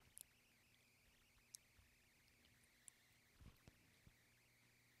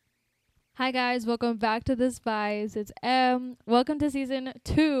Hi guys, welcome back to This Vibes. It's M. Welcome to season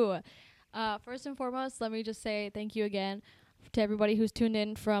 2. First and foremost, let me just say thank you again to everybody who's tuned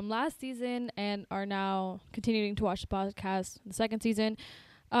in from last season and are now continuing to watch the podcast the second season.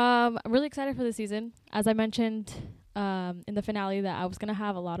 I'm really excited for this season. As I mentioned in the finale, that I was gonna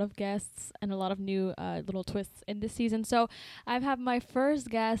have a lot of guests and a lot of new little twists in this season. So I've had my first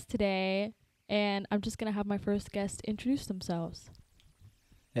guest today, and I'm just gonna have my first guest introduce themselves.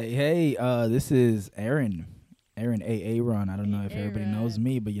 Hey, this is Aaron. Aaron. I don't know if everybody knows Aaron.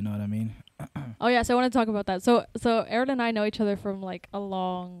 me, but you know what I mean. Oh yeah, so I want to talk about that. So Aaron and I know each other from like a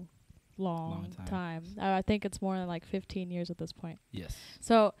long time. I think it's more than like 15 years at this point. Yes.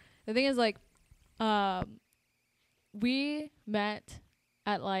 So the thing is like, we met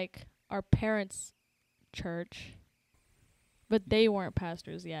at like our parents' church, but they weren't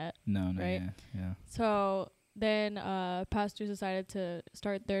pastors yet. No, right? Yeah. So then pastors decided to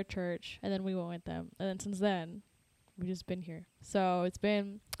start their church, and then we went with them, and then since then we've just been here. So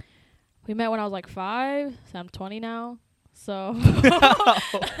we met when I was like 5, so I'm 20 now, so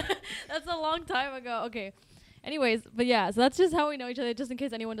that's a long time ago. Okay, anyways, but yeah, so that's just how we know each other, just in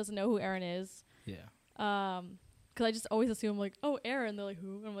case anyone doesn't know who Aaron is. Yeah. Because I just always assume like, oh, Aaron, they're like,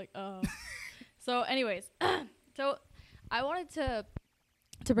 who? And I'm like, so anyways, so I wanted to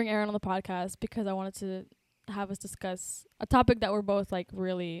bring Aaron on the podcast because I wanted to have us discuss a topic that we're both like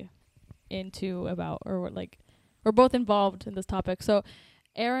really into about, or we're both involved in this topic. So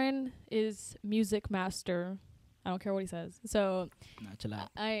Aaron is music master. I don't care what he says. So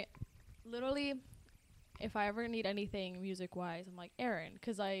I literally, if I ever need anything music wise, I'm like Aaron,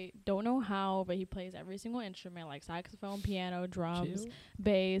 because I don't know how, but he plays every single instrument, like saxophone, piano, drums,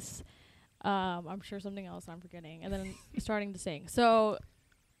 bass. I'm sure something else I'm forgetting, and then starting to sing. So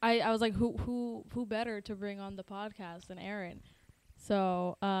I was like, who better to bring on the podcast than Aaron?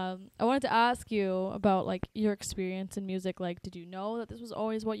 So I wanted to ask you about like your experience in music. Like, did you know that this was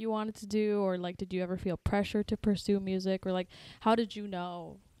always what you wanted to do, or like, did you ever feel pressure to pursue music, or like, how did you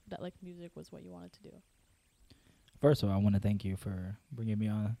know that like music was what you wanted to do? First of all, I want to thank you for bringing me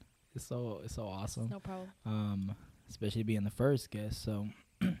on. It's so awesome. No problem. Especially being the first guest. So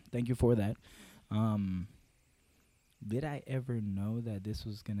thank you for that. Did I ever know that this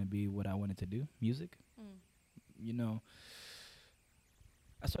was gonna be what I wanted to do? Music? You know,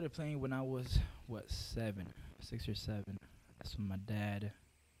 I started playing when I was 6 or 7. That's when my dad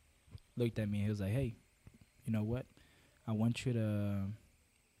looked at me and he was like, "Hey, you know what? I want you to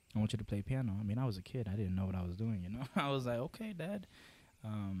play piano." I mean, I was a kid. I didn't know what I was doing, you know. I was like, "Okay, Dad."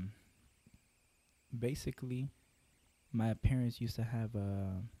 Basically, my parents used to have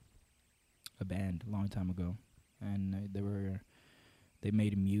a band a long time ago, and they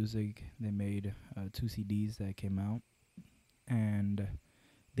made music. They made 2 CDs that came out, and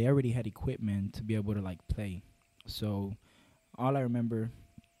they already had equipment to be able to like play. So all I remember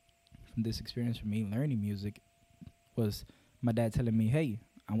from this experience for me learning music was my dad telling me, "Hey,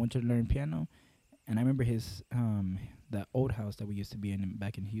 I want you to learn piano." And I remember his the old house that we used to be in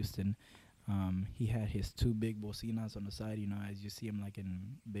back in Houston. He had his 2 big bocinas on the side, you know, as you see him like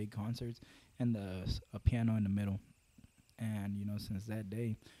in big concerts, and a piano in the middle. And you know, since that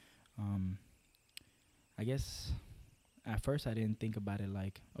day, I guess at first I didn't think about it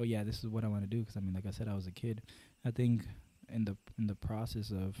like, oh yeah, this is what I want to do, because I mean, like I said, I was a kid. I think in the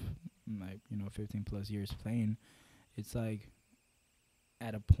process of like, you know, 15 plus years playing, it's like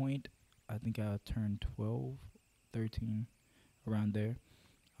at a point I think I turned 12, 13, around there.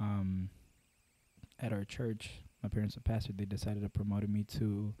 At our church, my parents are pastor. They decided to promote me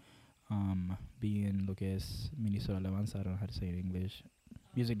to be in lo que es Ministro de Alabanza. I don't know how to say it in English.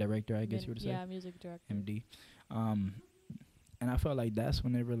 Music director, I guess you would say. Yeah, music director. MD. And I felt like that's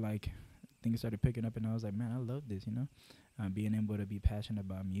whenever like things started picking up, and I was like, man, I love this, you know. Being able to be passionate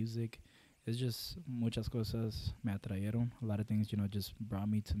about music. It's just muchas cosas me atrayeron. A lot of things, you know, just brought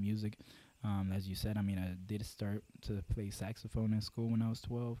me to music. As you said, I mean, I did start to play saxophone in school when I was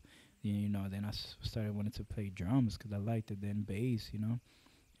 12. You know, then I started wanting to play drums because I liked it. Then bass, you know.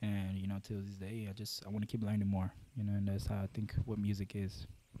 And, you know, till this day, I want to keep learning more, you know, and that's how I think what music is.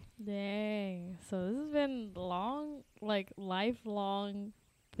 Dang. So this has been long, like lifelong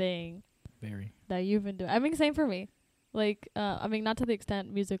thing. Very. That you've been doing. I mean, same for me. Like, I mean, not to the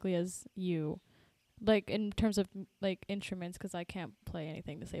extent musically as you. Like, in terms of, like, instruments, because I can't play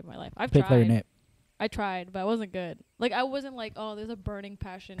anything to save my life. I've play tried. Clarinet. I tried, but I wasn't good. Like, I wasn't like, oh, there's a burning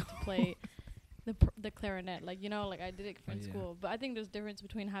passion to play the clarinet. Like, you know, like, I did it in school. But I think there's difference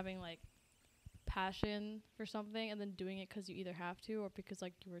between having, like, passion for something and then doing it because you either have to or because,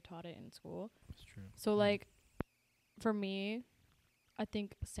 like, you were taught it in school. That's true. So, like, for me, I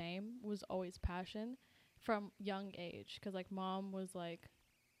think same was always passion from young age. Cause like mom was like,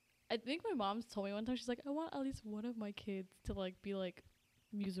 I think my mom's told me one time, she's like, I want at least one of my kids to like be like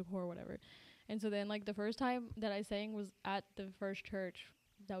musical or whatever. And so then like the first time that I sang was at the first church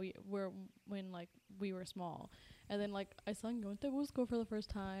that we were when like we were small. And then like I sung Yo Te Busco for the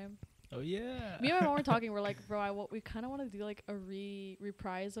first time. Oh yeah. Me and my mom were talking, we're like, bro, we kind of want to do like a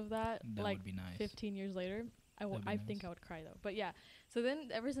reprise of that. That like would be nice. 15 years later. I think I would cry though. But yeah, so then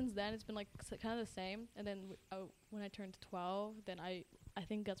ever since then it's been like kind of the same. And then when I turned 12, then I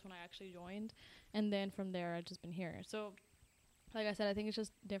think that's when I actually joined. And then from there I've just been here. So like I said, I think it's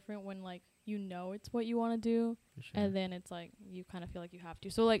just different when like you know it's what you want to do. For sure. And then it's like you kind of feel like you have to.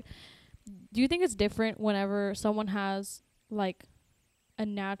 So like, do you think it's different whenever someone has like a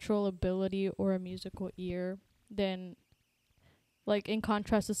natural ability or a musical ear than like in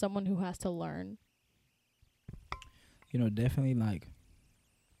contrast to someone who has to learn? You know, definitely like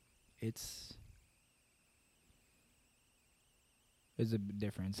it's a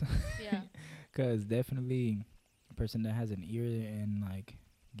difference. Yeah. Cause definitely a person that has an ear and like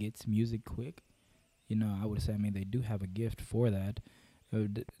gets music quick, you know, I would say, I mean, they do have a gift for that.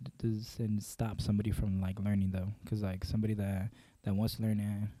 Doesn't stop somebody from like learning though, cause like somebody that wants to learn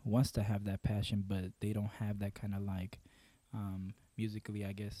and wants to have that passion, but they don't have that kind of like musically,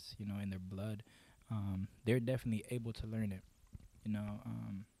 I guess, you know, in their blood. They're definitely able to learn it. You know,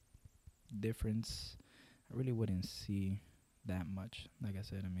 difference, I really wouldn't see that much. Like I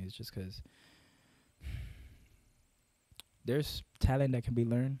said, I mean, it's just 'cause there's talent that can be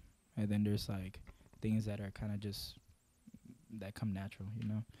learned, and then there's like things that are kind of just that come natural, you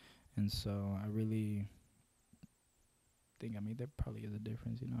know. And so I really think, I mean, there probably is a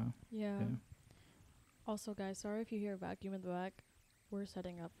difference, you know. Yeah. Yeah. Also, guys, sorry if you hear a vacuum in the back. We're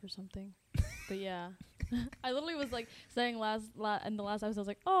setting up for something. But yeah. I literally was like saying in the last episode, I was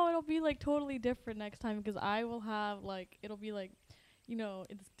like, oh, it'll be like totally different next time because I will have like, it'll be like, you know,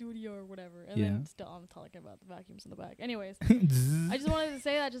 in the studio or whatever. And then still I'm talking about the vacuums in the back. Anyways, I just wanted to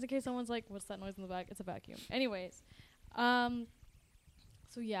say that just in case someone's like, what's that noise in the back? It's a vacuum. Anyways. So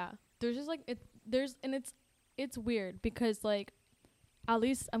yeah, there's just like, it's weird because like, at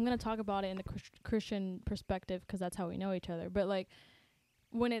least I'm going to talk about it in the Christian perspective because that's how we know each other. But like,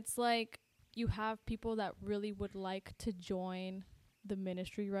 when it's like you have people that really would like to join the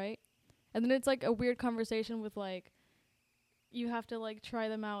ministry, right? And then it's like a weird conversation with like, you have to like try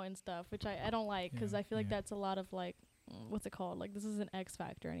them out and stuff, which I don't like because I feel like that's a lot of like, what's it called? Like, this isn't X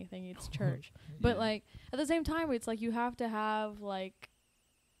Factor or anything. It's church. But like, at the same time, it's like you have to have like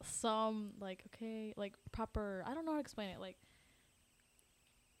some like, okay, like proper, I don't know how to explain it. Like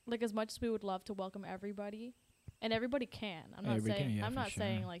as much as we would love to welcome everybody, and everybody can. I'm not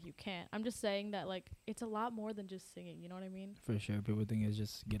saying like you can't. I'm just saying that like it's a lot more than just singing. You know what I mean? For sure. People think it's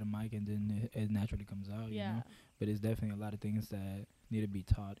just get a mic and then it naturally comes out. You know? But it's definitely a lot of things that need to be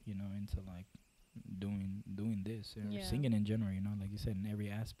taught. You know, into like doing this or singing in general. You know, like you said, in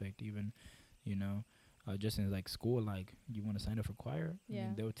every aspect, even, you know. Just in like school, like you want to sign up for choir, I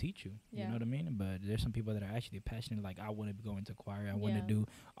mean, they'll teach you. You know what I mean? But there's some people that are actually passionate. Like, I want to go into choir. I want to do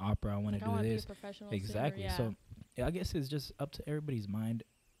opera. I want to do this. Exactly. Singer, so I guess it's just up to everybody's mind.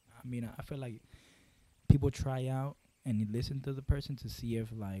 I mean, I feel like people try out and listen to the person to see if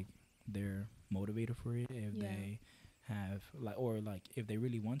like they're motivated for it. If they have like, or like if they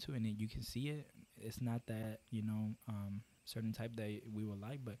really want to, and then you can see it. It's not that, you know, certain type that we will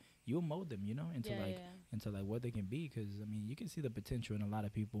like, but you'll mold them, you know, into like what they can be. Because I mean, you can see the potential in a lot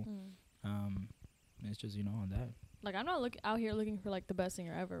of people. It's just, you know, on that. Like, I'm not out here looking for like the best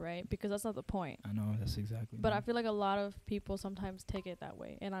singer ever, right? Because that's not the point. I know, that's exactly. But I feel like a lot of people sometimes take it that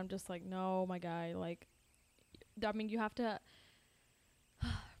way, and I'm just like, no, my guy. Like, I mean, you have to.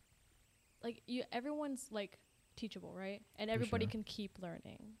 Like, everyone's like teachable, right? And everybody can keep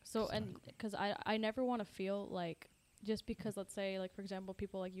learning. So, and because I never want to feel like, just because, let's say, like, for example,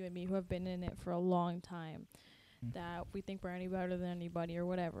 people like you and me who have been in it for a long time, that we think we're any better than anybody or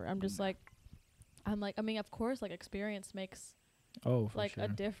whatever. I'm just like, I mean, of course, like, experience makes, a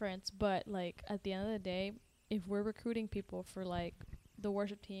difference. But, like, at the end of the day, if we're recruiting people for, like, the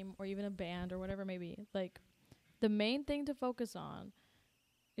worship team or even a band or whatever it may be, like, the main thing to focus on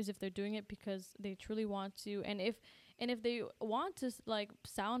is if they're doing it because they truly want to. And if they want to, like,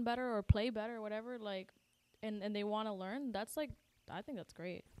 sound better or play better or whatever, like, and they want to learn, that's like, I think that's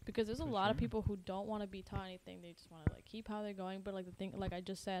great, because there's a lot of people who don't want to be taught anything. They just want to like keep how they're going. But like the thing, like I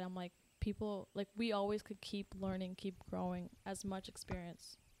just said, I'm like, people, like, we always could keep learning, keep growing, as much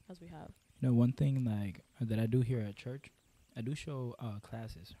experience as we have. You know, one thing like that I do here at church I do show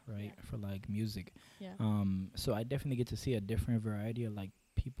classes, right, Yeah. for like music. Yeah. So I definitely get to see a different variety of like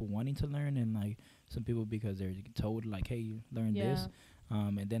people wanting to learn, and like some people because they're told like, hey, you learn this. Yeah.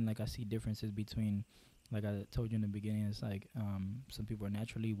 And then like I see differences between, like I told you in the beginning, it's like some people are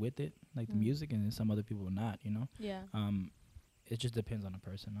naturally with it, like the Mm. music, and then some other people are not. You know. Yeah. It just depends on the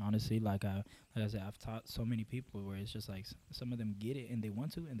person, honestly. Like I said, I've taught so many people where it's just like some of them get it and they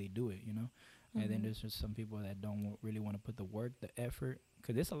want to and they do it, you know. And then Mhm. there's just some people that don't really want to put the work, the effort,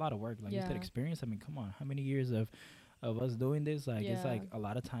 because it's a lot of work. Like you said, Yeah. experience. I mean, come on, how many years of us doing this? Like it's Yeah. like a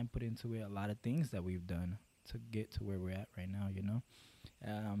lot of time put into it, a lot of things that we've done to get to where we're at right now, you know.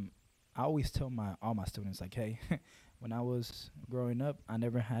 Um, I always tell my all my students like, hey, when I was growing up, I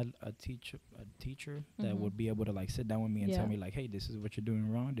never had a teacher that Mhm. would be able to like sit down with me and tell Yeah. me like, hey, this is what you're doing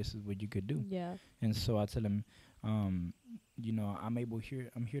wrong. This is what you could do. Yeah. And so I tell them, you know, I'm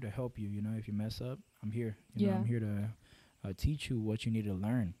here to help you. You know, if you mess up, I'm here. You know, Yeah. I'm here to teach you what you need to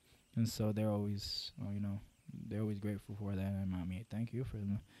learn. And so they're always, you know, they're always grateful for that. And I mean, thank you for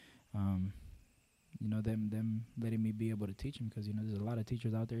um, you know, them letting me be able to teach them, because you know there's a lot of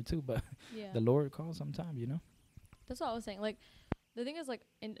teachers out there too, but Yeah. the Lord calls sometimes, you know. That's what I was saying. Like, the thing is, like,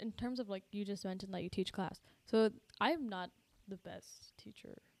 in terms of, like, you just mentioned that you teach class. So I'm not the best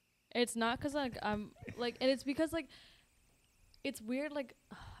teacher. It's not 'cause like I'm like, and it's because like it's weird. Like,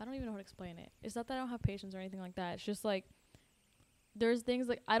 I don't even know how to explain it. It's not that I don't have patience or anything like that. It's just like there's things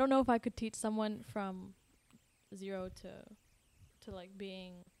like I don't know if I could teach someone from zero to like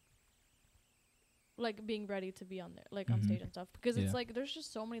being ready to be on there, like on Mhm. stage and stuff, because Yeah. it's like there's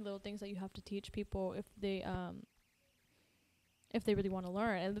just so many little things that you have to teach people if they really want to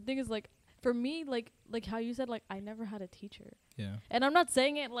learn. And the thing is, like, for me, like how you said, like, I never had a teacher. Yeah. And I'm not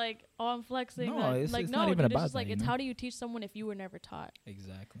saying it like, oh, I'm flexing. No, Like, it's no, not even dude, it's about just that, like, you it's know? how do you teach someone if you were never taught?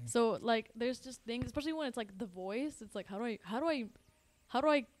 Exactly. So, like, there's just things, especially when it's like the voice. It's like, how do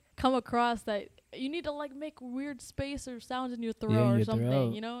I come across that you need to like make weird space or sounds in your throat Yeah, in or your something,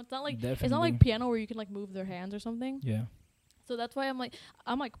 throat. you know? It's not like Definitely. piano where you can like move their hands or something. Yeah. So that's why I'm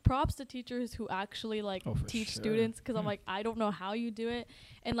like props to teachers who actually like Oh, for teach sure. students, because I'm like, I don't know how you do it.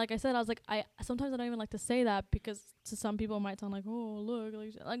 And like I said, I was like, I sometimes I don't even like to say that, because to some people it might sound like, oh, look,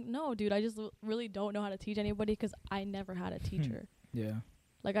 like no, dude, I just really don't know how to teach anybody, because I never had a teacher. Yeah.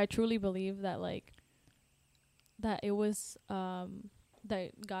 Like, I truly believe that like that it was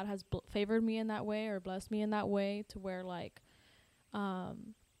that God has favored me in that way, or blessed me in that way, to where like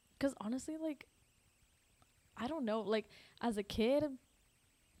because honestly, like, I don't know, like, as a kid,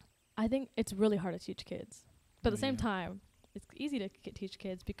 I think it's really hard to teach kids. But at the same Yeah. time, it's easy to teach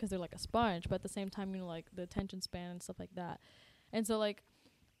kids because they're like a sponge. But at the same time, you know, like the attention span and stuff like that. And so, like,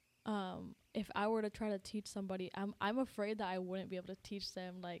 if I were to try to teach somebody, I'm afraid that I wouldn't be able to teach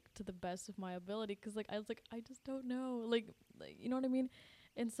them like to the best of my ability, because like I was like, I just don't know, like you know what I mean.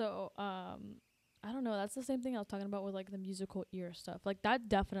 And so I don't know. That's the same thing I was talking about with like the musical ear stuff. Like, that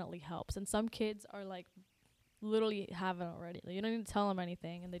definitely helps. And some kids are like literally have it already. Like, you don't need to tell them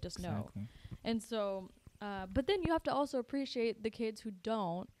anything, and they just know. Exactly. And so, but then you have to also appreciate the kids who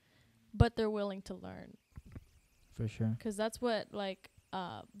don't, but they're willing to learn. For sure. 'Cause that's what, like,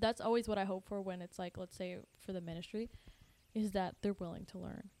 that's always what I hope for when it's like, let's say for the ministry, is that they're willing to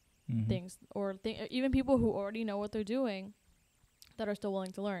learn things, or even people who already know what they're doing that are still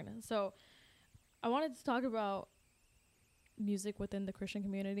willing to learn. So I wanted to talk about music within the Christian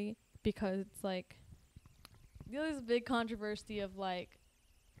community, because it's like, there's a big controversy of like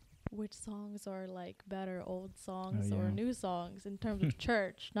which songs are like better, old songs or yeah. new songs in terms of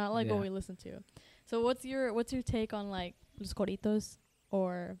church, not like what Yeah. we listen to. So what's your take on like los coritos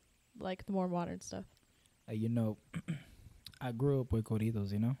or like the more modern stuff? You know, I grew up with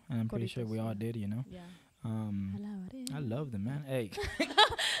corridos, you know, and I'm pretty sure Corridos, we all yeah. did, you know. Yeah. I love them, man. Hey,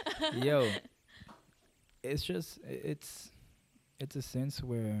 yo, it's just it's a sense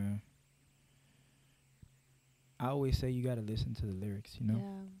where I always say you gotta listen to the lyrics, you know,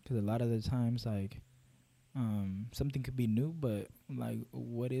 Yeah. because a lot of the times, like, something could be new, but like,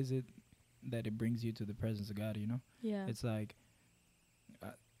 what is it that it brings you to the presence of God? You know, Yeah. it's like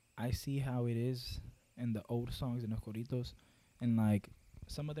I see how it is in the old songs and the corritos, and like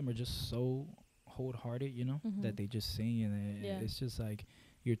some of them are just so wholehearted, you know, that they just sing, and Yeah. it's just like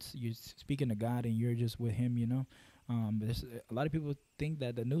you're speaking to God and you're just with Him, you know. But there's a lot of people think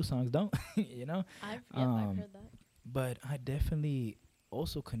that the new songs don't, you know. I've heard that. But I definitely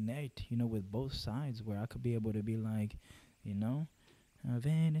also connect, you know, with both sides, where I could be able to be like, you know,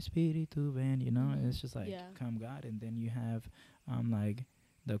 ven espíritu ven, you know, and it's just like, Yeah. come God. And then you have like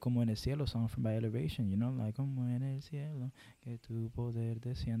the Como en el cielo song from By Elevation, you know, like Como en el cielo que tu poder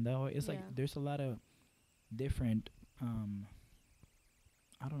descienda. Or it's like Yeah. there's a lot of different um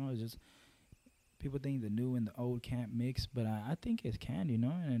I don't know, it's just people think the new and the old can't mix, but I think it can,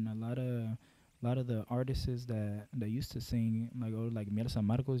 and a lot of the artists that used to sing like Miel San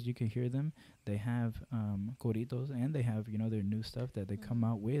Marcos, you can hear them. They have coritos, and they have their new stuff that they come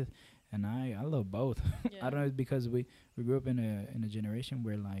out with, and I love both. I don't know, it's because we grew up in a generation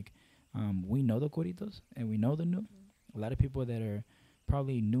where like we know the coritos and we know the new. A lot of people that are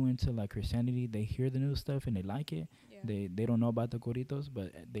probably new into like Christianity, they hear the new stuff and they like it. They don't know about the coritos,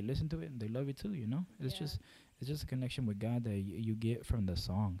 but they listen to it and they love it too. It's just a connection with God that you get from the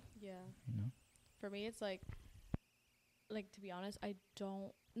song. Yeah. You know. For me, it's like to be honest, I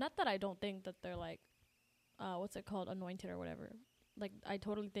don't. Not that I don't think that they're like, what's it called, anointed or whatever. Like I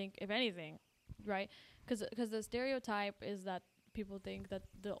totally think, if anything, right? Because the stereotype is that people think that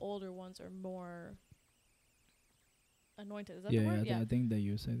the older ones are more anointed. Is that the word? I think that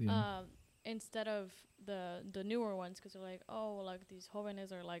you said Instead of the newer ones, because they're like, oh, well, like these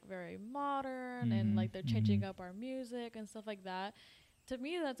jóvenes are like very modern and like they're changing up our music and stuff like that. To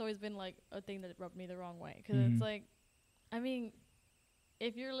me, that's always been like a thing that rubbed me the wrong way, because it's like, I mean,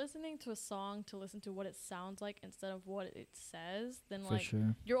 if you're listening to a song to listen to what it sounds like instead of what it says, then For like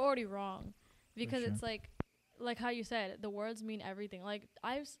sure. you're already wrong, because sure. it's like how you said, the words mean everything. Like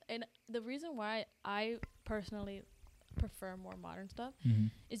and the reason why I personally prefer more modern stuff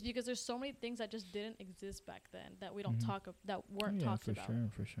is because there's so many things that just didn't exist back then that we don't that weren't talked about.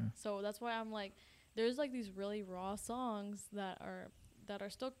 For sure. So that's why I'm like, there's like these really raw songs that are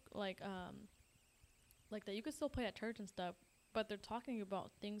still like that you could still play at church and stuff, but they're talking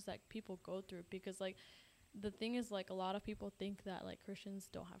about things that people go through, because like the thing is, like, a lot of people think that like Christians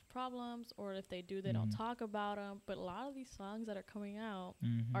don't have problems, or if they do, they don't talk about them. But a lot of these songs that are coming out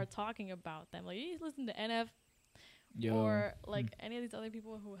are talking about them. Like, you listen to NF or like any of these other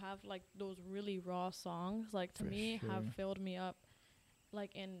people who have like those really raw songs, like to me have filled me up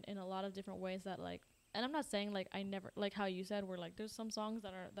like in a lot of different ways that like, and I'm not saying like I never, like how you said, where like there's some songs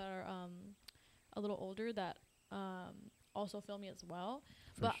that are a little older that also fill me as well,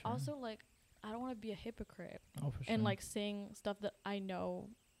 but also like I don't want to be a hypocrite and like sing stuff that I know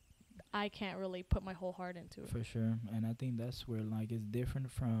I can't really put my whole heart into. For sure. And I think that's where like it's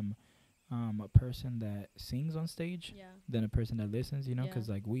different from a person that sings on stage than a person that listens, because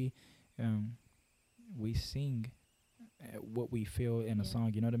like we sing what we feel in a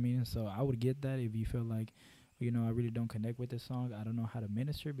song, you know what I mean? So I would get that if you feel like, I really don't connect with this song, I don't know how to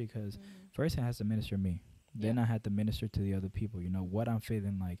minister, because first it has to minister me, then I had to minister to the other people, what I'm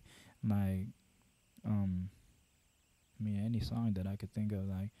feeling like I mean, any song that I could think of,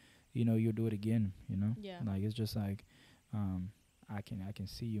 like, you'll do it again, like it's just like I can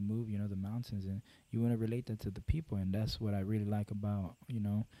see you move, the mountains, and you want to relate that to the people, and that's what I really like about,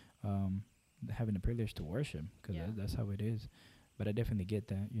 having the privilege to worship, because that's how it is. But I definitely get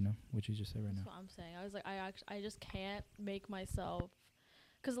that, what you just said right now. That's what I'm saying. I was like, I just can't make myself,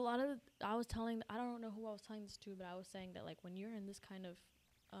 because I don't know who I was telling this to, but I was saying that like when you're in this kind of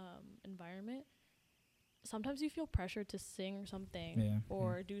environment, sometimes you feel pressure to sing something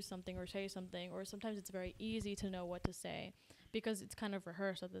or do something or say something, or sometimes it's very easy to know what to say because it's kind of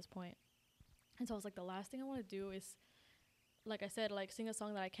rehearsed at this point. And so I was like, the last thing I want to do is, like I said, like sing a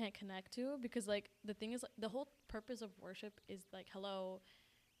song that I can't connect to, because like the thing is, like, the whole purpose of worship is like, hello,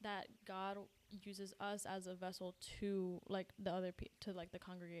 that God uses us as a vessel to like the other to like the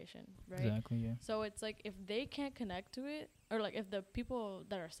congregation, right? Exactly, yeah. So it's like, if they can't connect to it, or like if the people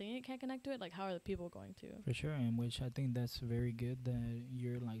that are singing it can't connect to it, like how are the people going to? For sure, and which I think that's very good that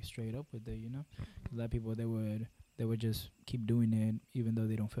you're like straight up with it, A lot of people, they would just keep doing it even though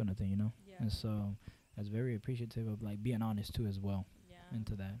they don't feel nothing, Yeah. And so that's very appreciative of like being honest too as well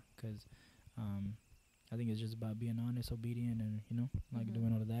into that, because I think it's just about being honest, obedient, and like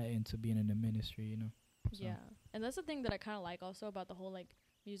doing all of that into being in the ministry, So. Yeah, and that's the thing that I kind of like also about the whole like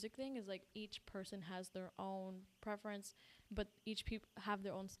music thing, is like each person has their own preference, but each people have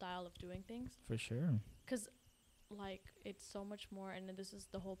their own style of doing things. For sure. Because like it's so much more, and this is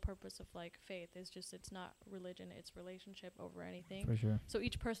the whole purpose of like faith, is just, it's not religion, it's relationship over anything. For sure. So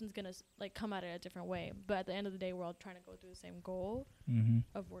each person's gonna like come at it a different way, but at the end of the day, we're all trying to go through the same goal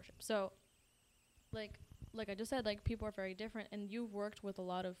of worship. So like I just said, like people are very different, and you've worked with a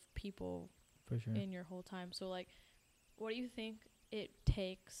lot of people for sure in your whole time. So like, what do you think it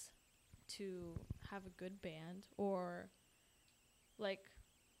takes to have a good band, or like,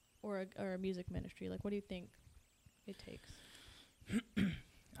 or a music ministry? Like, what do you think it takes?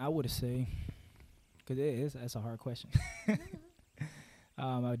 I would say, because that's a hard question.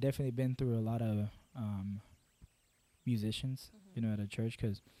 I've definitely been through a lot of musicians, at a church,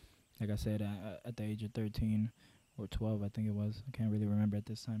 because like I said, at the age of 13, or 12, I think it was. I can't really remember at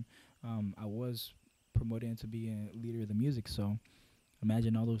this time. I was promoted to be a leader of the music. So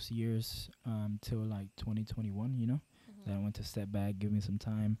imagine all those years till like 2021, that I went to step back, give me some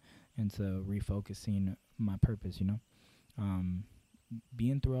time into refocusing my purpose,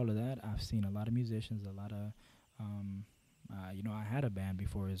 Being through all of that, I've seen a lot of musicians, a lot of, I had a band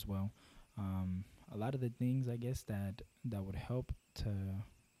before as well. A lot of the things, I guess, that would help to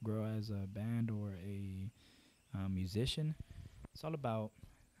grow as a band or a musician, it's all about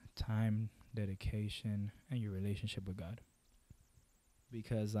time, dedication, and your relationship with God.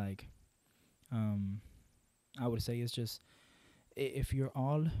 Because, like, I would say it's just, if you're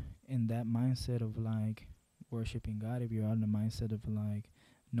all in that mindset of, like, worshiping God, if you're all in the mindset of, like,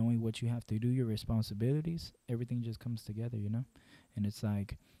 knowing what you have to do, your responsibilities, everything just comes together, And it's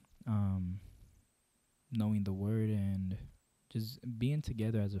like knowing the word and just being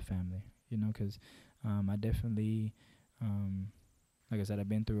together as a family, because I definitely, like I said, I've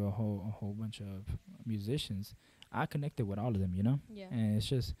been through a whole bunch of musicians. I connected with all of them, Yeah. and it's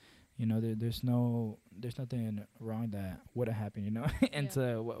just, there's nothing wrong that would have happened, and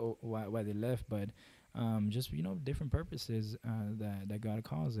why they left, but just different purposes that God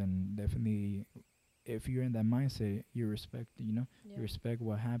calls, and definitely if you're in that mindset, you respect, you respect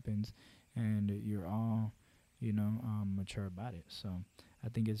what happens, and you're all, mature about it. So I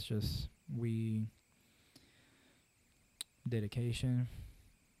think it's just dedication,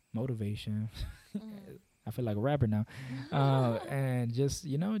 motivation. I feel like a rapper now, and just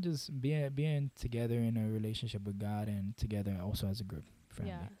just being together in a relationship with God and together also as a group,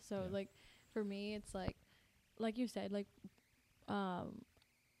 family. Yeah. So like for me, it's like you said, like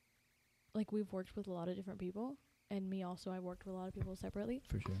we've worked with a lot of different people, and me also, I worked with a lot of people separately.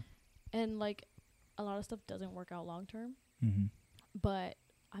 For sure. And like a lot of stuff doesn't work out long term, but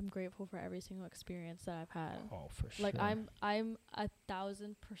I'm grateful for every single experience that I've had. Oh, for sure. Like I'm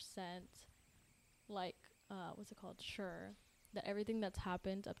 1,000% like what's it called? Sure that everything that's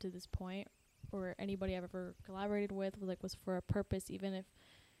happened up to this point, or anybody I've ever collaborated with, was for a purpose, even if,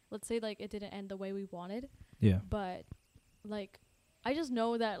 let's say, like it didn't end the way we wanted. Yeah. But like I just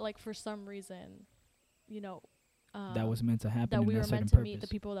know that like for some reason, that was meant to happen. That we were meant to meet the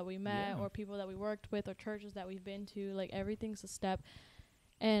people that we met, or people that we worked with, or churches that we've been to. Like everything's a step,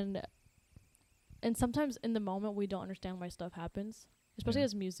 and sometimes in the moment we don't understand why stuff happens, especially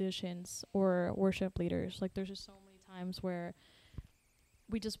as musicians or worship leaders. Like there's just so many times where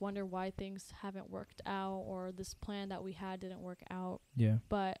we just wonder why things haven't worked out, or this plan that we had didn't work out. Yeah.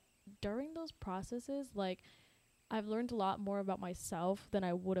 But during those processes, like I've learned a lot more about myself than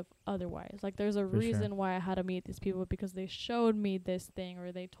I would have otherwise. Like there's a reason why I had to meet these people, because they showed me this thing,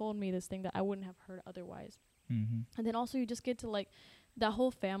 or they told me this thing that I wouldn't have heard otherwise. And then also you just get to like that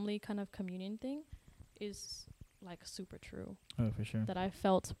whole family kind of communion thing is like super true. Oh, for sure. That I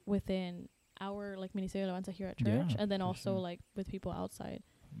felt within our like Ministerio de Alabanza here at church, and then also like with people outside.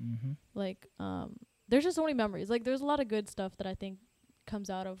 Like there's just so many memories. Like there's a lot of good stuff that I think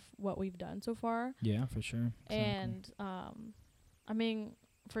comes out of what we've done so far. Yeah, for sure. Exactly. And I mean,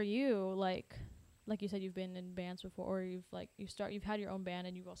 for you, like you said, you've been in bands before, or you've had your own band,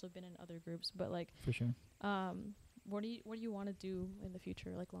 and you've also been in other groups. But like, for sure. What do you want to do in the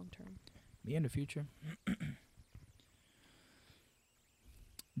future, like long term? Me in the future,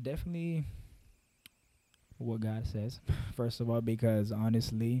 definitely what God says. First of all, because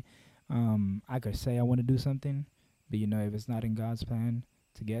honestly, I could say I want to do something, but if it's not in God's plan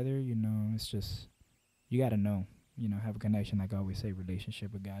together, it's just, you got to know, have a connection. Like I always say,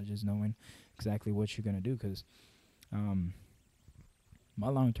 relationship with God, just knowing exactly what you're going to do. Because my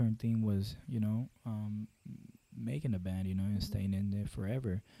long-term theme was, making a band, and staying in there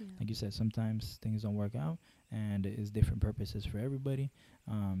forever. Yeah. Like you said, sometimes things don't work out, and it's different purposes for everybody.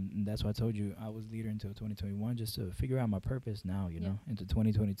 And that's why I told you I was leader until 2021, just to figure out my purpose now, into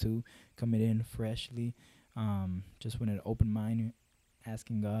 2022, coming in freshly, just with an open mind,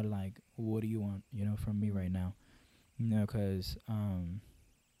 asking God, like, what do you want, from me right now? Because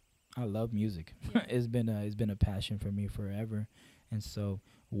I love music. Yeah. It's been a passion for me forever. And so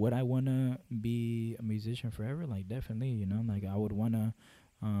would I want to be a musician forever? Like, definitely, like I would want to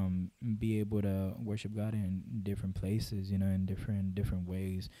be able to worship God in different places, in different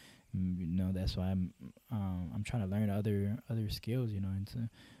ways. That's why I'm trying to learn other skills, into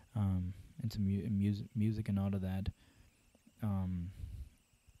music and all of that.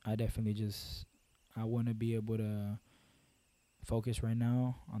 I definitely I want to be able to focus right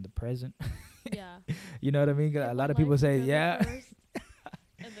now on the present. Yeah. You know what I mean? 'Cause a lot of people say, yeah.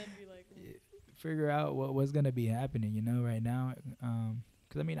 And then be like, figure out what's going to be happening, right now.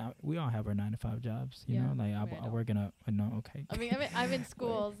 Cause I mean, we all have our 9 to 5 jobs, you Yeah. know. Like I mean, I I don't. work in a no, okay. I'm in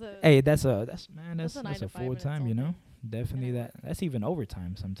school, so Hey, that's man, that's a 9 that's to a 5 full in its time, you own know. thing. Definitely And I that's even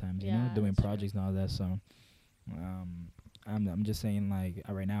overtime sometimes, you know, Yeah, doing that's true. projects and all that. So, um, I'm just saying like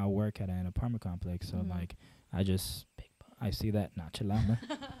right now I work at an apartment complex, so Mhm. like I just Big boss. I see that not chill out,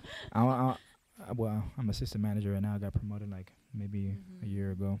 man. Well, I'm assistant manager right now. I got promoted like maybe a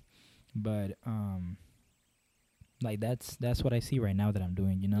year ago, but like that's what I see right now that I'm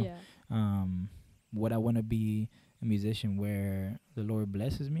doing, you know. Yeah. Would I want to be a musician where the Lord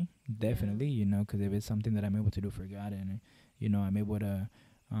blesses me? Definitely, you know, because if it's something that I'm able to do for God and you know I'm able to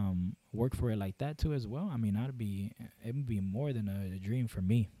work for it like that too as well. I mean, it would be more than a dream for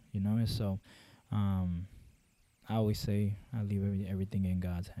me, you know. And so, I always say I leave everything in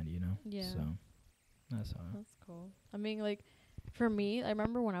God's hand, you know. Yeah. So that's all. That's cool. I mean, like, for me, I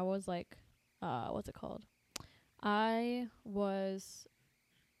remember when I was like, what's it called? I was,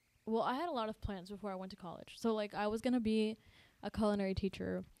 well, I had a lot of plans before I went to college. So like, I was gonna be a culinary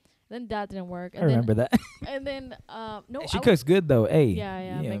teacher. Then that didn't work. I remember that. And then, no, She I cooks good though. Hey.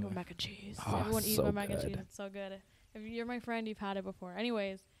 yeah, make my mac and cheese. Oh, Everyone eat so my mac and good. cheese. It's so good. If you're my friend, you've had it before.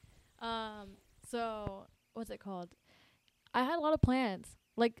 Anyways, so what's it called? I had a lot of plans.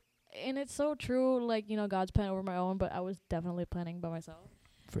 Like, and it's so true. Like, you know, God's plan over my own, but I was definitely planning by myself.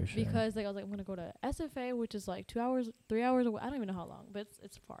 For sure. Because like I was like, I'm gonna go to SFA, which is like 2 hours, 3 hours away. I don't even know how long, but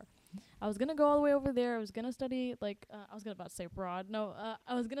it's far. I was gonna go all the way over there. I was gonna study like I was gonna about to say abroad. No,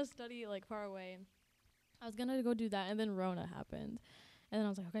 I was gonna study like far away. I was gonna go do that, and then Rona happened, and then I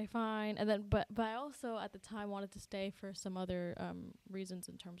was like, okay, fine. And then but I also at the time wanted to stay for some other reasons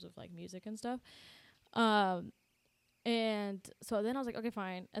in terms of like music and stuff. And so then I was like, okay,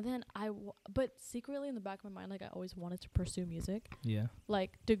 fine. And then but secretly in the back of my mind, like I always wanted to pursue music. Yeah.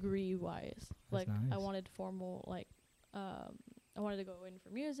 Like degree wise, like nice. I wanted formal, like I wanted to go in for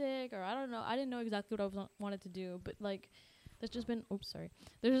music, or I don't know. I didn't know exactly what I wanted to do, but like there's just been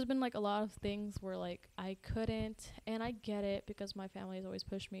like a lot of things where like I couldn't, and I get it because my family has always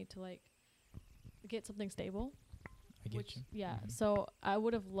pushed me to like get something stable. I get you. Yeah. Mhm. So I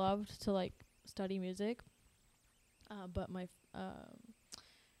would have loved to like study music. But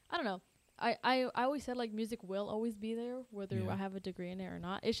I don't know. I always said like music will always be there, whether Yeah. I have a degree in it or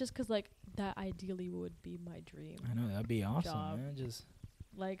not. It's just 'cause like that ideally would be my dream. I know that'd be awesome, job. man. Just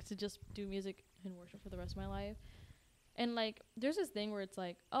Like to just do music and worship for the rest of my life. And like there's this thing where it's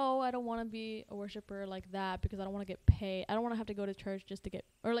like, oh, I don't want to be a worshiper like that because I don't want to get paid. I don't want to have to go to church just to get,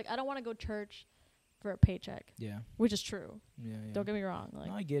 or like I don't want to go church for a paycheck, yeah. which is true. Yeah. Don't get me wrong. Like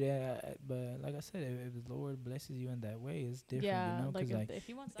No, I get it, but like I said, if the Lord blesses you in that way, it's different, yeah, you know. like Because if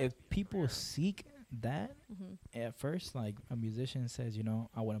he wants that if to be people prayer. seek that at first, like a musician says, you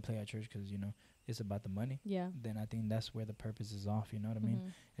know, I want to play at church because you know it's about the money. Yeah. Then I think that's where the purpose is off. You know what I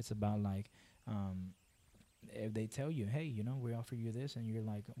mean? It's about like, if they tell you, hey, you know, we offer you this, and you're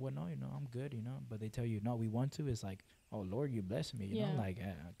like, well, no, you know, I'm good, you know. But they tell you, no, we want to. It's like, oh Lord, you bless me, you know, like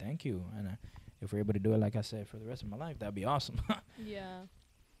thank you. And if we're able to do it, like I said, for the rest of my life, that'd be awesome. Yeah.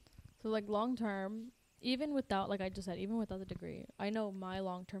 So like long term, even without, like I just said, even without the degree, I know my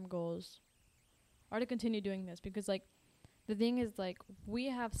long term goals are to continue doing this because like the thing is like we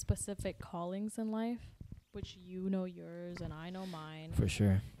have specific callings in life, which you know yours and I know mine. For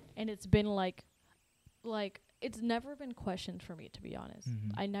sure. And it's been like it's never been questioned for me, to be honest.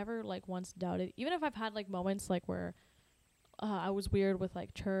 Mhm. I never like once doubted, even if I've had like moments like where I was weird with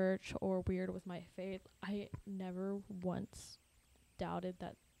like church or weird with my faith, I never once doubted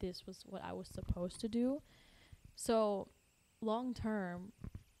that this was what I was supposed to do. So long term,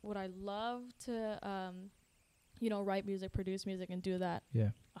 would I love to you know, write music, produce music, and do that? Yeah.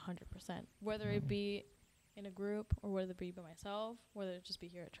 100%. Whether it be in a group or whether it be by myself, whether it just be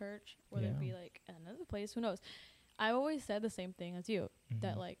here at church, whether it be like at another place, who knows? I always said the same thing as you,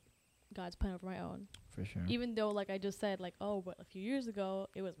 that like God's plan over my own. For sure. Even though like I just said like, oh, but a few years ago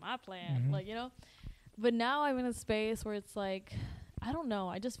it was my plan, like, you know. But now I'm in a space where it's like, I don't know.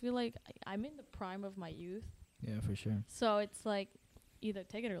 I just feel like I'm in the prime of my youth. Yeah, for sure. So it's like either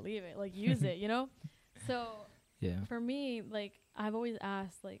take it or leave it, like use it, you know. So yeah, for me, like I've always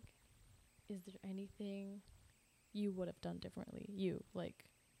asked, like, is there anything you would have done differently? You like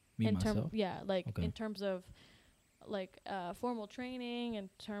me in myself. like Okay. in terms of like formal training, in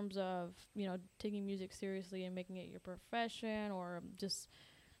terms of, you know, taking music seriously and making it your profession, or just,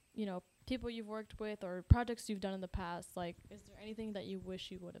 you know, people you've worked with or projects you've done in the past. Like, is there anything that you wish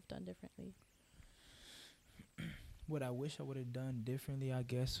you would have done differently? What I wish I would have done differently, I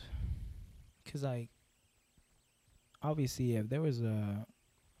guess, 'cause like obviously if there was a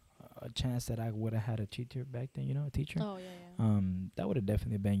a chance that I would have had a teacher back then, a teacher, Oh yeah. that would have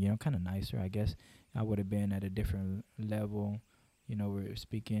definitely been, kind of nicer, I guess. I would have been at a different level, we're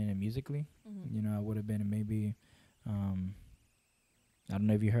speaking and musically. Mm-hmm. I would have been maybe, I don't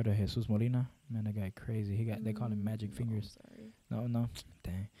know if you heard of Jesus Molina. Man, that guy crazy. They call him Magic No, I'm Fingers. sorry. No,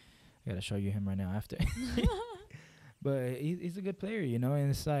 dang. I gotta show you him right now after. But he's a good player, and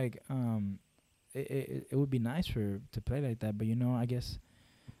it's like, it would be nice to play like that, but I guess,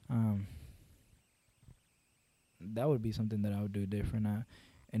 that would be something that I would do different.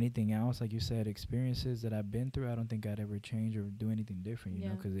 Anything else, like you said, experiences that I've been through, I don't think I'd ever change or do anything different, Yeah.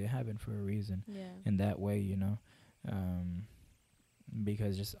 because it happened for a reason. Yeah. In that way,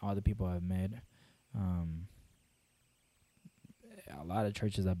 because just all the people I've met, a lot of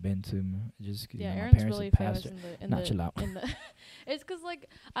churches I've been to, just Yeah, my Aaron's parents really are famous pastor. in Not chill out. the it's because like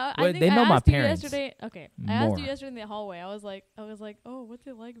I Well, think they I know my asked you parents yesterday. Okay, I asked more. you yesterday in the hallway. I was like, oh, what's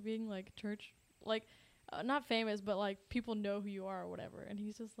it like being like church, like not famous, but like people know who you are or whatever. And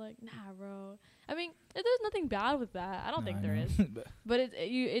he's just like, nah, bro. I mean, there's nothing bad with that. I don't think there is. But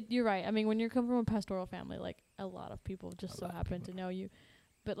you're right. I mean, when you come from a pastoral family, like a lot of people just so happen to know you.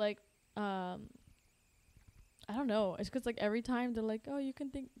 But like, I don't know. It's 'cause like every time they're like, oh,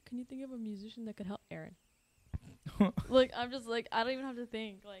 can you think of a musician that could help Aaron? Like, I'm just like, I don't even have to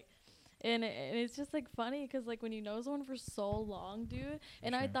think. Like, and it's just like funny 'cause like when you know someone for so long, dude.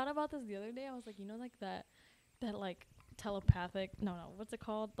 And I thought about this the other day. I was like, like that like telepathic. No, what's it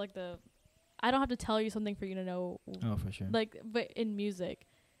called? Like I don't have to tell you something for you to know. Oh, for sure. Like, but in music,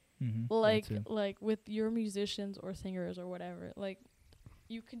 like with your musicians or singers or whatever, like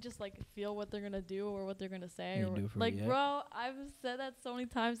you can just like feel what they're gonna do or what they're gonna say. Bro, I've said that so many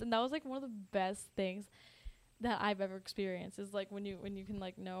times, and that was like one of the best things that I've ever experienced. Is like when you can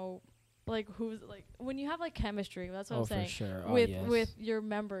like know like who's like when you have like chemistry. That's what I'm saying. For sure. With your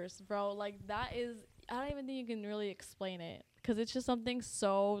members, bro. Like that is, I don't even think you can really explain it, because it's just something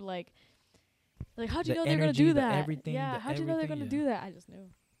so like how'd you know they're gonna do that? Everything. Yeah, how'd you know they're gonna do that? I just knew.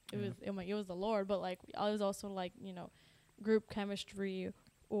 It was the Lord, but like I was also like group chemistry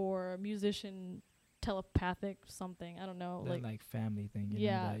or musician telepathic something. I don't know. That like family thing.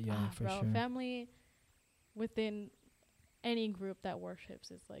 For bro, sure. family within any group that worships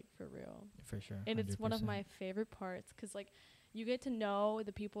is like for real. For sure. And 100%. it's one of my favorite parts, 'cause like you get to know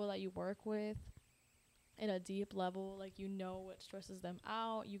the people that you work with in a deep level. Like what stresses them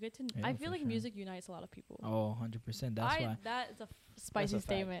out. You get to I feel like music unites a lot of people. Oh, 100%. That's why. That is a spicy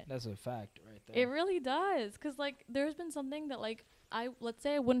statement. That's a fact right there. It really does, 'cause like there's been something that like let's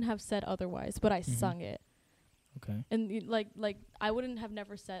say I wouldn't have said otherwise, but I sung it. Okay. And like I wouldn't have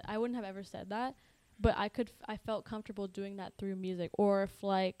ever said that, but I felt comfortable doing that through music. Or if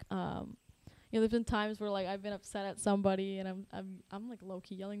like there's been times where like I've been upset at somebody and I'm like low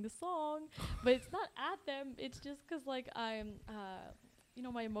key yelling the song, but it's not at them. It's just 'cause like I'm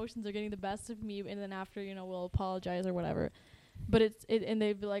my emotions are getting the best of me, and then after we'll apologize or whatever. But and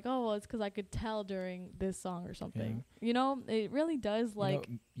they'd be like, oh well, it's 'cause I could tell during this song or something. It really does help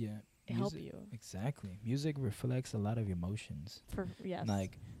you. Exactly. Music reflects a lot of emotions. Yes.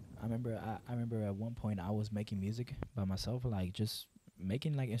 Like I remember at one point I was making music by myself, like just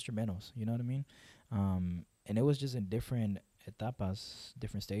making like instrumentals, you know what I mean? And it was just in different etapas,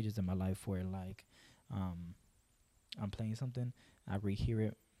 different stages in my life where like I'm playing something, I rehear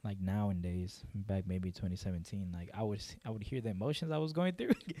it like nowadays, back maybe 2017, like I would hear the emotions I was going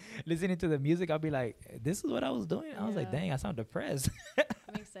through. Listening to the music, I'll be like, this is what I was doing. I was like, dang, I sound depressed. I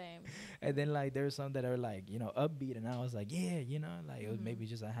mean, same. And then like there's some that are like upbeat, and I was like, like it was maybe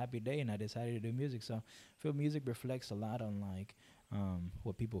just a happy day, and I decided to do music. So I feel music reflects a lot on like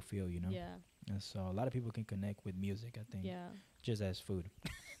what people feel, Yeah. And so a lot of people can connect with music, I think. Yeah. Just as food.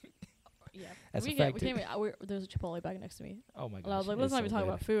 Yeah. That's a fact. There's a Chipotle back next to me. Oh my gosh. And I was like, let's not even talk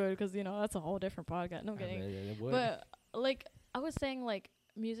about food, because that's a whole different podcast. No, I'm kidding. But like I was saying, like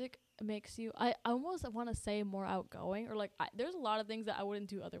music makes you, I almost want to say more outgoing, or like there's a lot of things that I wouldn't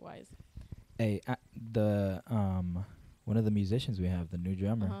do otherwise. Hey, one of the musicians we have, the new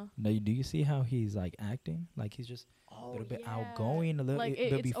drummer. Now, do you see how he's like acting? Like he's just a little bit outgoing, a little like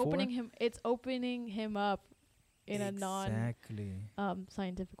bit it's before. opening him up in a non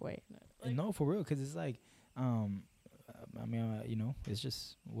scientific way. Like, no, for real, because it's like I mean, it's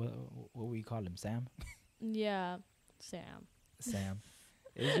just what we call him, Sam. Yeah, Sam.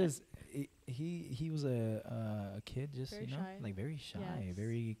 It's just he was a kid, just very shy. like very shy,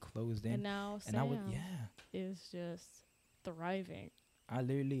 very closed in. And now Sam is just thriving. I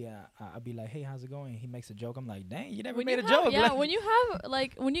literally, I'll be like, "Hey, how's it going?" He makes a joke. I'm like, "Dang, you never When made you a have, joke." yeah, Like, when you have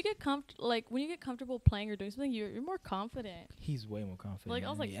like when you get comfortable playing or doing something, you're more confident. he's way more confident. Like I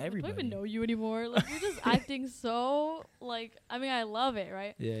was like, Yeah, do I everybody. even know you anymore? Like you're just acting so like. I mean, I love it,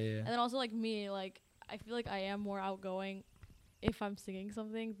 right? Yeah, yeah. And then also like me, like I feel like I am more outgoing if I'm singing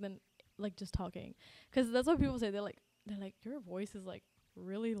something than like just talking, because that's what people say. They're like your voice is like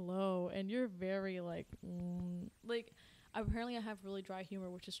really low and you're very like apparently I have really dry humor,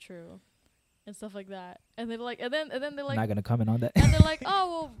 which is true, and stuff like that. And they're like, and then they're like, Not gonna comment on that. and they're like,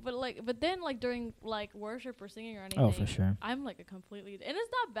 oh well, but then like during like worship or singing or anything, Oh, for sure. I'm like a completely, and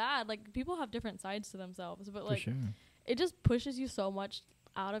it's not bad. Like people have different sides to themselves, but For like sure. it just pushes you so much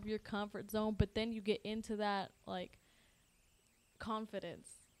out of your comfort zone. But then you get into that like confidence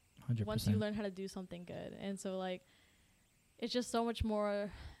 100%. once you learn how to do something good. And so like it's just so much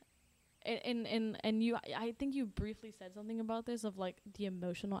more. And you, I think you briefly said something about this of like the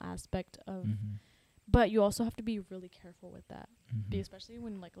emotional aspect of, but you also have to be really careful with that, especially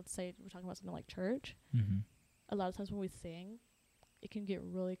when like let's say we're talking about something like church. A lot of times when we sing, it can get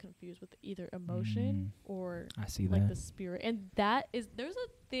really confused with either emotion or I see like that. the spirit, and that is there's a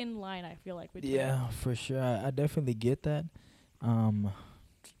thin line I feel like between. Yeah, for sure. I definitely get that.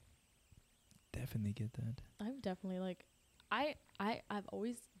 Definitely get that. I've definitely like I've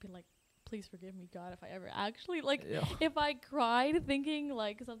always been like, please forgive me, God, if I ever actually like if I cried thinking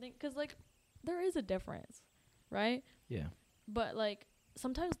like something, because like there is a difference, right? Yeah. But like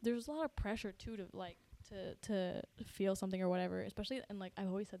sometimes there's a lot of pressure too to like to feel something or whatever, especially, and like I've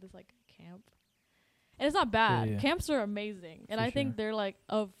always said this, like camp, and it's not bad. Yeah. Camps are amazing, and For I think sure. they're like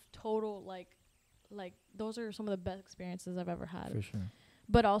of total like those are some of the best experiences I've ever had. For sure.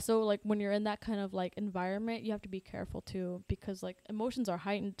 But also like when you're in that kind of like environment, you have to be careful too, because like emotions are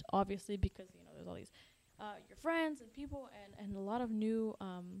heightened obviously, because you know there's all these your friends and people and a lot of new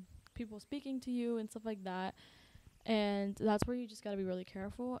people speaking to you and stuff like that, and that's where you just got to be really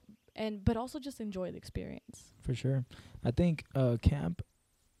careful, and but also just enjoy the experience. For sure. I think camp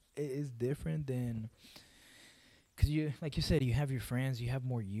is different than, because you, like you said, you have your friends, you have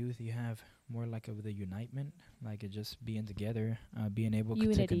more youth, you have more like of the unitement, like it just being together, being able to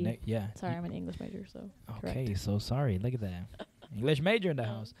Unity. connect. Yeah. Sorry, I'm an English major, so Okay, correct. so sorry. Look at that. English major in the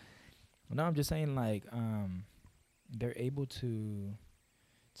house. Well, no, I'm just saying like they're able to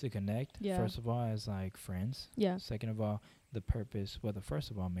connect. Yeah. First of all, as like friends. Yeah. Second of all, the purpose. Well, the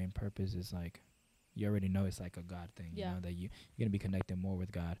first of all, main purpose is like you already know it's like a God thing. Yeah. You know that you're gonna be connecting more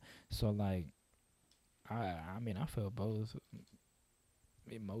with God. So like, I mean I feel both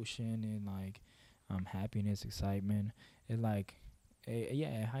emotion and like happiness, excitement. It like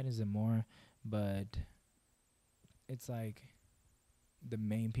it heightens it more, but it's like the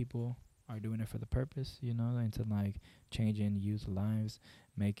main people are doing it for the purpose, you know, and to like changing youth lives,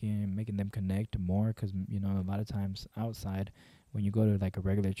 making them connect more, 'cause you know a lot of times outside when you go to like a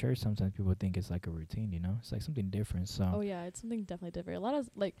regular church, sometimes people think it's like a routine, you know, it's like something different. So Oh yeah, it's something definitely different. A lot of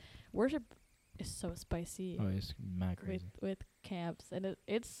like worship is so spicy. it's mad crazy. with camps, and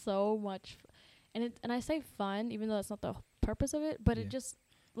it's so much and I say fun even though that's not the purpose of it, but Yeah. it just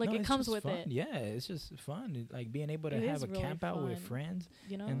like No, it it's comes just with fun. it, Yeah, it's just fun. Like being able to It have is a really camp out with fun, friends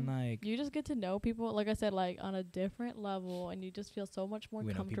you know, and like you just get to know people, like I said, like on a different level, and you just feel so much more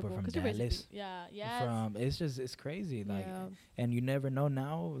we know people comfortable from because you're basically Dallas, yes, it's crazy, like, yeah. and you never know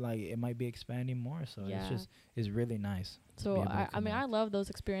now, like it might be expanding more. So Yeah. it's really nice. to So be able to I mean I connect. love those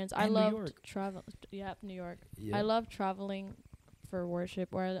experiences. I And New loved York. travel. Yeah, New York. Yeah. I love traveling for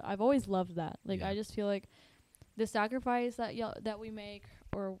worship. Where I've always loved that. Like Yeah. I just feel like the sacrifice that we make,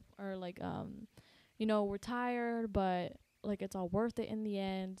 or like you know, we're tired, but like it's all worth it in the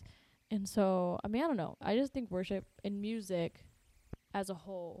end. And so I mean I don't know. I just think worship and music as a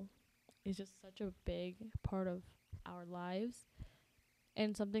whole is just such a big part of our lives,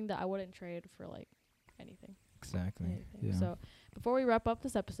 and something that I wouldn't trade for like anything. Exactly. Anything. Yeah. So before we wrap up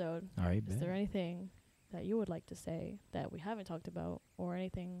this episode, All right. is there anything that you would like to say that we haven't talked about, or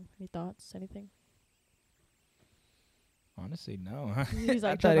anything, any thoughts, anything? Honestly, no. He's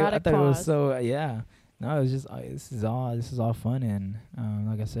like I dramatic thought it was pause. so yeah. No, it's just this is all fun, and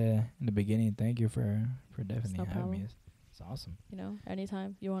like I said in the beginning, thank you for definitely no having me. problem. It's awesome. You know,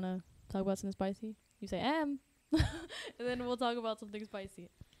 anytime you want to talk about something spicy, you say and then we'll talk about something spicy.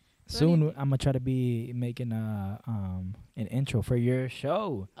 So Soon any- I'm gonna try to be making an intro for your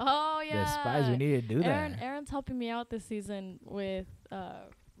show. Oh yeah, The Spies, we need to do that. Aaron's helping me out this season with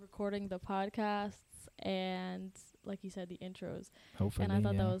recording the podcasts and, like you said, the intros. Hopefully, And I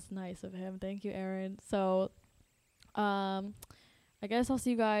thought yeah. that was nice of him. Thank you, Aaron. So, I guess I'll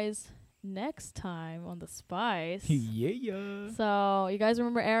see you guys next time on The Spice. Yeah. So you guys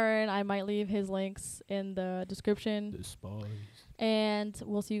remember Aaron. I might leave his links in the description. The Spice. And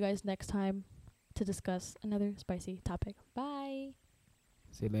we'll see you guys next time to discuss another spicy topic. Bye.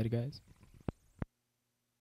 Say later, guys.